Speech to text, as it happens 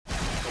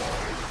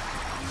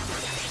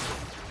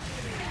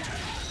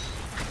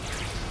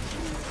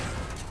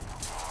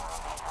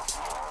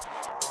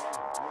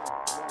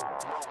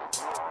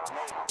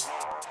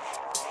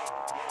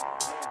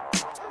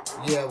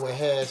Yeah, we're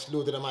here. It's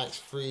Lord of the Mike's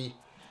 3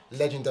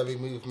 legendary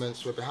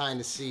movements. We're behind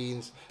the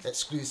scenes,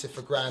 exclusive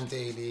for Grime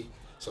Daily.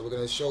 So we're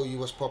going to show you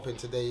what's popping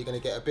today. You're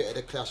going to get a bit of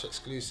the Clash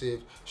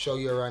exclusive, show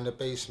you around the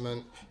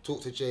basement,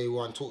 talk to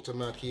J1, talk to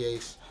Murky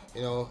Ace,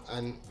 you know,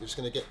 and we're just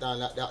going to get down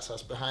like that. So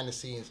it's behind the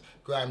scenes,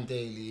 Grime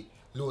Daily,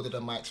 Lord of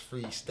the Mike's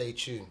 3. Stay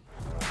tuned.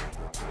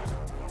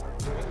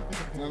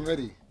 I'm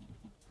ready.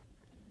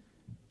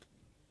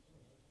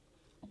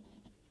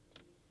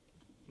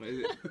 What is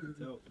it?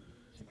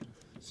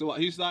 So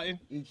what, who's starting?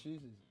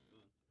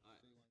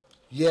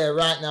 Yeah,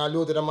 right now,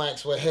 Lord of the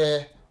Mics, we're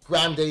here.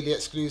 Grime Daily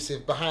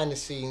exclusive, behind the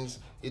scenes.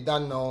 You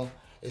don't know.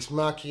 It's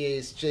Murky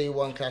Ace,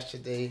 J1 Clash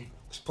today.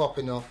 It's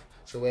popping off.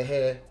 So we're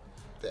here.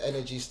 The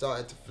energy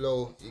started to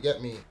flow. You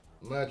get me?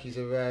 Murky's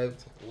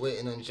arrived,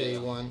 waiting on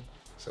J1.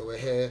 So we're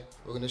here.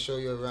 We're going to show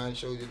you around,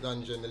 show you the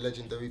dungeon, the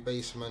legendary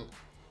basement.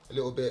 A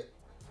little bit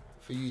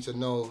for you to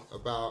know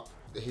about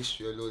the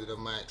history of Lord of the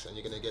Mics, and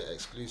you're going to get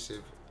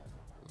exclusive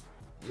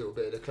little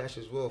bit of the Clash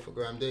as well for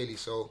Grime Daily,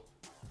 so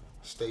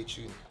stay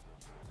tuned.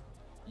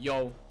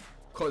 Yo,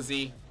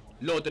 Cozzy,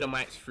 Lord of the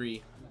Mike's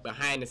 3,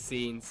 behind the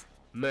scenes,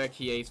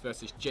 Murky Ace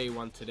versus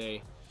J1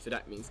 today. So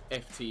that means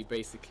FT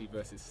basically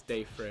versus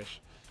Stay Fresh.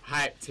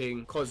 Hype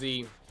ting,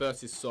 Cozzy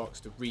versus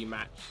Socks, the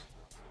rematch.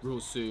 Real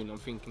soon, I'm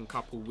thinking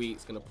couple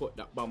weeks, gonna put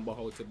that bumble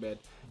hole to bed.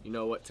 You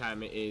know what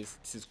time it is.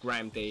 This is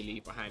Grime Daily,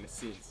 behind the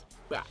scenes.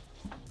 Bah.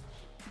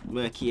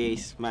 Murky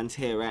Ace, man's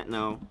here right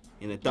now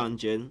in a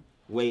dungeon,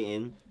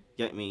 waiting.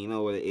 Get me, you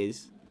know what it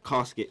is.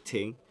 Casket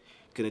ting.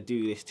 Gonna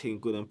do this ting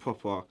good and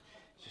proper.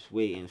 Just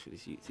waiting for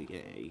this youth to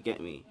get here. You get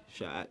me?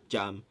 Shout out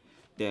Jam.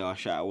 There are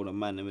shout out all the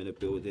man them in the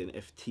building.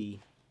 FT.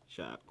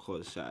 Shout out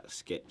Cos. Shout out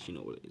Sketch. You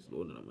know what it is.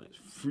 Lord of the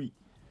Mics. Free.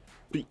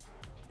 Beat.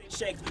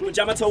 Check. When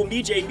Jammer told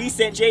me JB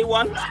sent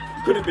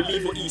J1, couldn't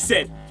believe what he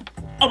said.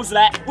 I was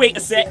like, wait a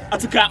sec. I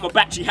took out my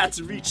battery, had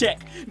to recheck.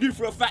 Knew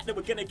for a fact that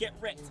we're gonna get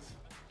wrecked.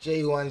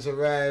 J1's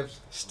arrived.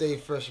 Stay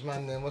fresh,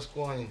 man. Then what's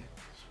going on?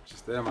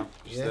 Just there, man.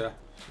 Just there.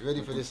 You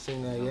ready for this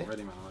thing now, yeah? I'm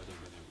ready, man. I'm ready.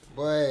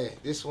 Boy,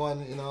 this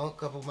one, you know, a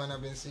couple of man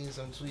have been seeing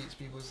some tweets,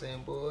 people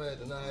saying, boy, I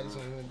don't know how this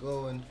one's gonna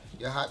go, and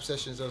your hype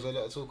sessions, there was a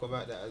lot of talk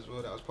about that as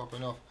well, that was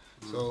popping off.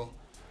 So,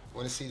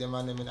 want to see the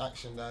man them in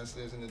action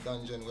downstairs in the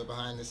dungeon. We're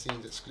behind the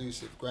scenes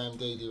exclusive, Grime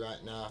Daily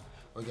right now.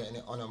 We're getting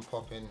it on and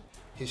popping.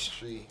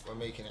 History, we're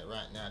making it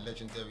right now.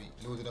 Legendary,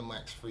 Lord of the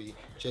Mics 3,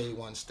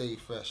 J1, Stay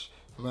Fresh,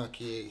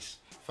 Murky Ace,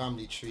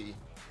 Family Tree.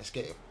 Let's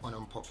get it on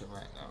and popping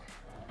right now.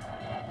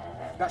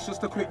 That's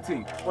just a quick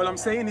thing. All I'm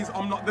saying is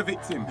I'm not the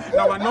victim.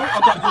 Now I know I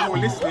got you all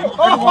listening.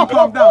 Everyone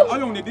calm down. I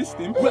only dissed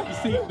him. You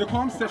see, the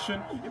calm session,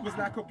 it was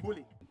like a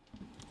bully.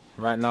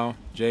 Right now,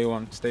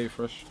 J1, Stay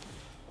Fresh.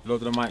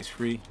 Lord of the Mics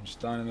 3. I'm just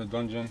down in the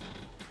dungeon.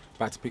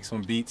 About to pick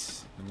some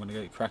beats. I'm gonna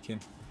get it cracking.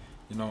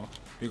 You know,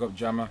 big up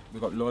Jammer. We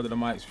got Lord of the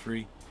Mics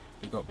 3.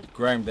 We got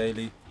Grime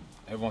Daily.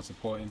 Everyone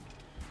supporting.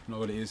 You know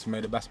what it is.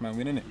 May the best man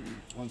win, innit?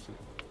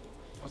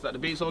 What's that? The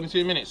beat's only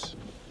 2 minutes?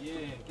 Yeah,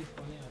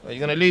 Are you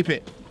gonna loop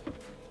it?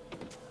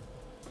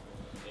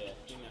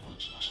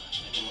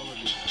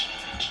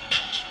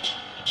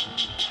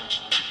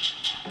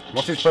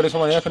 What's this for this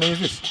one here? Can I use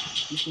this?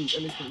 You think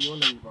anything you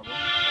want to use, brother?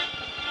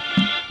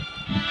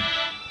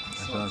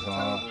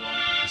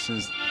 This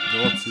is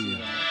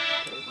dirty.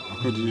 I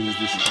could use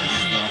this.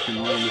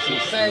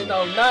 Say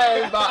no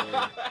name, but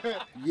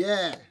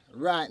yeah,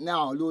 right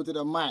now, Lord of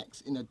the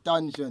Mics in a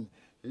dungeon,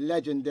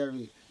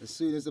 legendary. As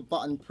soon as the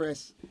button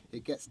press,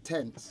 it gets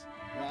tense.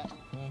 Right?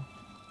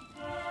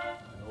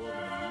 Lord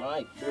of the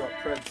Mics. Big up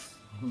Prince.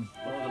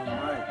 Lord of the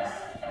Mics.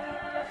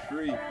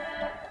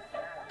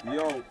 3.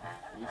 Yo.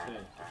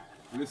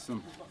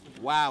 Listen.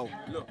 Wow.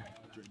 Look.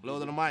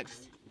 Lord of the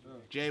Mics.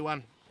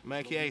 J1.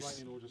 Murky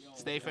Ace.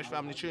 Stay Fresh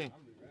Family Tree.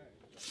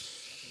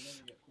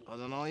 I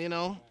don't know, you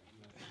know.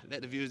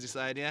 Let the viewers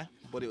decide, yeah?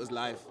 But it was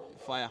live.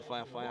 Fire,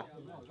 fire, fire.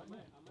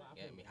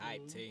 Get me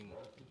hype ting.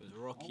 It was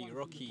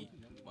rocky.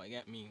 But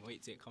get me,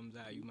 wait till it comes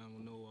out, you man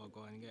will know what I'm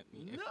going to get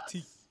me.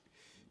 FT.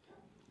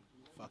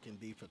 Fucking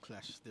deeper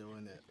Clash still,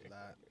 innit?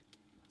 Like,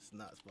 it's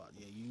nuts, but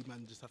yeah, you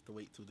man just have to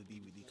wait till the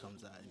DVD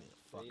comes out, innit?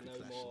 Fucking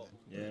Clash, innit?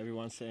 Yeah,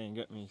 everyone's saying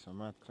get me some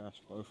mad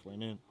Clash. Both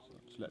went in. So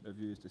just let the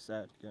viewers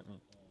decide. Get me.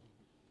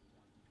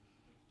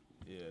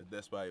 Yeah,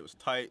 that's why it was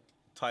tight.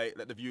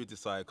 Let the viewers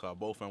decide, cause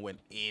both of them went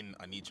in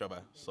on each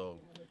other. So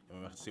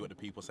we have to see what the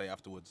people say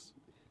afterwards.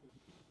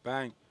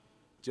 Bang.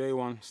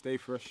 J1, Stay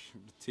Fresh,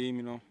 the team,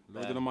 you know.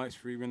 Lord of the Mics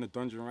 3, we're in the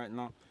dungeon right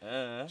now.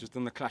 Just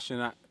done the clash in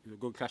that, a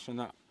good clash in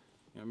that.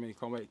 You know what I mean?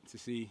 Can't wait to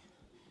see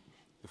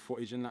the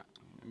footage in that.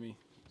 You know what I mean?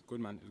 It's good,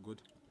 man, it's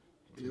good.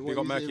 Big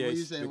up Murky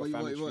Ace, big up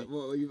Family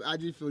Tree. How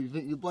do you feel? You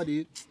think your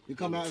body, you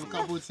come out with a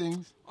couple of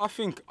things? I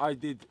think I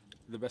did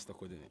the best I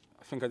could in it.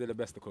 I think I did the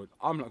best I could.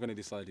 I'm not going to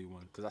decide who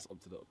won, because that's up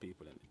to the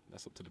people, innit?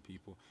 That's up to the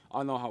people.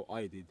 I know how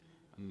I did,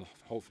 and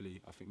hopefully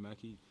I think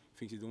Murky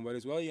thinks he's doing well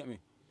as well, you get me?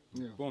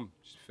 Yeah. Boom,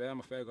 just fair,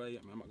 I'm a fair guy, you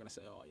get me? I'm not going to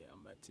say, oh yeah,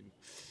 I'm back to him.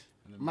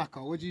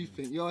 Maka, what do you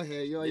think? You're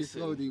here, you're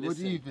Slowdy. What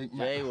do you think,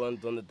 Maka?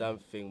 J1 done the damn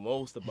thing.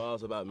 Most of the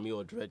bars about me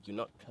or Dread. You're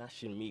not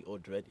clashing me or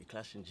Dread, you're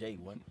clashing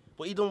J1.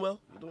 But you done well,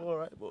 you done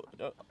alright. But you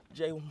know,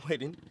 J1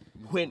 winning.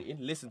 went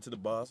in, listened to the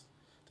bars,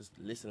 just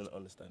listen and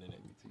understanding it.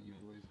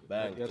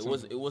 Bang. It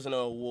wasn't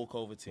a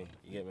walkover thing.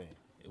 You get me?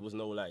 It was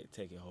no like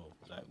take it home.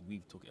 Like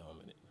we took it home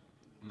in it.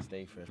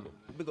 Stay fresh.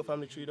 Big up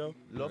family tree though.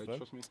 Love, man.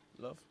 Trust me.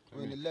 Love.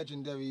 We're in the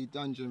legendary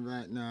dungeon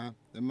right now.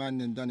 The man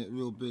then done it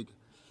real big.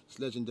 It's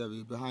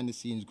legendary. Behind the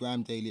scenes,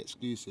 Grime Daily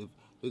exclusive.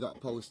 We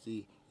got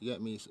Posty. You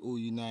get me? It's all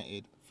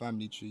united.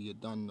 Family tree. You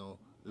done know.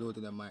 Lord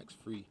of the Mics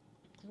free.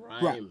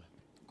 Grime.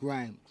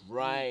 Grime.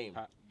 Grime.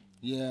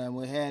 Yeah, and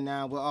we're here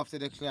now. We're after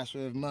the clash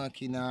with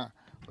Murky now.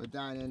 We're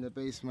down in the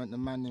basement. The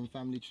man and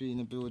family tree in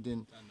the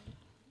building.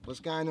 What's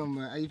going on,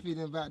 man? How you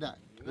feeling about that?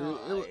 No,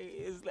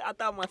 I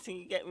done my thing,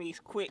 you get me,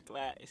 it's quick,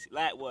 like, it's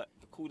like what,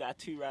 call that a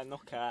 2-round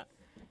knockout,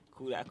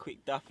 call that a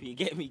quick duffy, you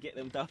get me, get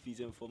them duffies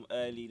in from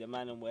early, the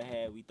man and we're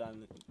here, we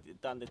done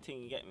the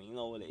thing, you get me, you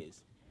know what it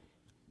is.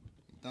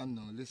 Done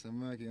though, listen,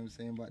 Murky, I'm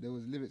saying, but there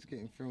was lyrics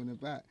getting thrown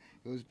about.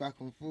 It was back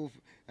and forth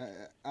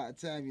at a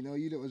time, you know,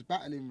 you lot was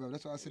battling, bro.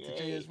 That's what I said to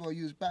Jay as well,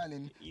 you was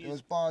battling. There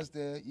was bars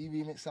there, you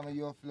remixed some of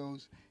your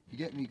flows, you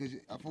get me, because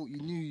I thought you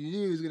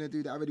knew he was going to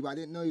do that already, but I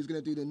didn't know he was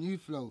going to do the new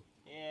flow.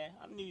 Yeah,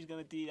 I knew he was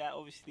going to do that,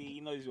 obviously,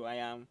 he knows who I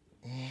am.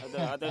 He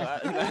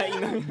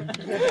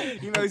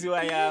knows who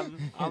I am.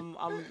 I'm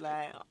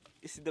like,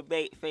 it's a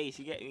debate face,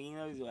 you get me? He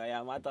knows who I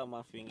am. I done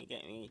my thing, you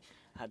get me?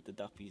 Had the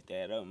duppies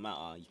there, don't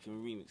matter. You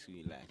can remix who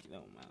you like, it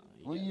don't matter.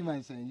 What you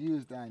man saying? You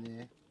was down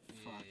here.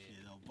 Fuck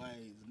it, boy,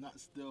 it was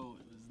nuts still.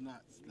 It was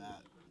nuts,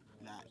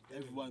 like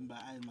everyone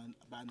behind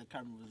the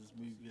camera was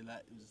moving,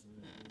 like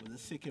it was a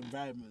sick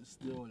environment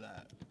still,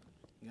 like.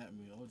 You get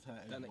me? All the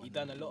time. He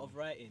done a lot of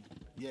writing.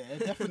 Yeah,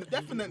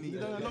 definitely. He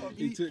done a lot of.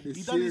 He took this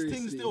he done his seriously.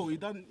 thing still. He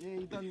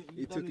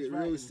took it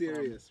real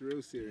serious,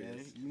 real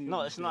serious. Yeah,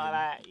 no, it's not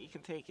like you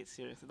can take it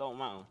serious. It don't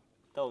matter.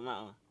 Don't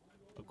matter.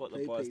 I've got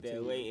the bars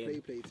there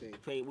waiting.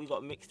 We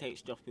got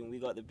mixtapes dropping. We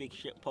got the big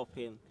shit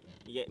popping.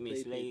 You get me?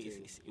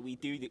 We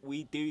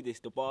do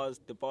this. The bars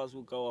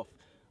will go off.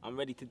 I'm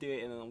ready to do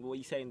it. And what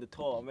you saying? The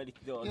tour. I'm ready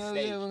to do it on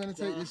stage. Yeah, we're gonna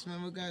take this,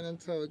 man. We're going on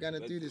tour. We're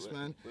gonna do this,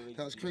 man.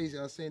 That was crazy.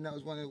 I was saying that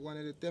was one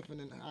of the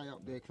definite high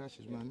up there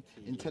clashes, man.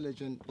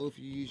 Intelligent. Both of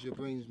you use your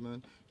brains,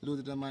 man. Lord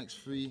of the Mics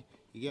free.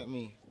 You get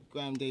me?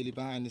 Grime Daily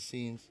behind the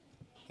scenes.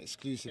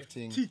 Exclusive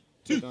thing.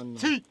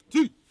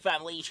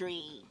 Family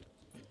tree.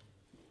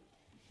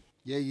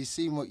 Yeah, you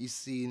seen what you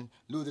seen.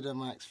 Lord of the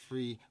Mics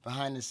free,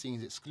 behind the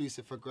scenes,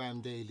 exclusive for Grime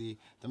Daily.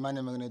 The man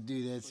them are gonna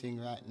do their thing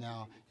right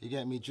now. You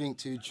get me? Drink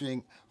to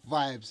drink,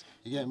 vibes.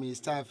 You get me? It's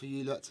time for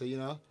you lot to, you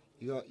know,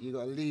 you got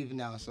to leave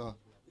now. So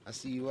I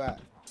see you out.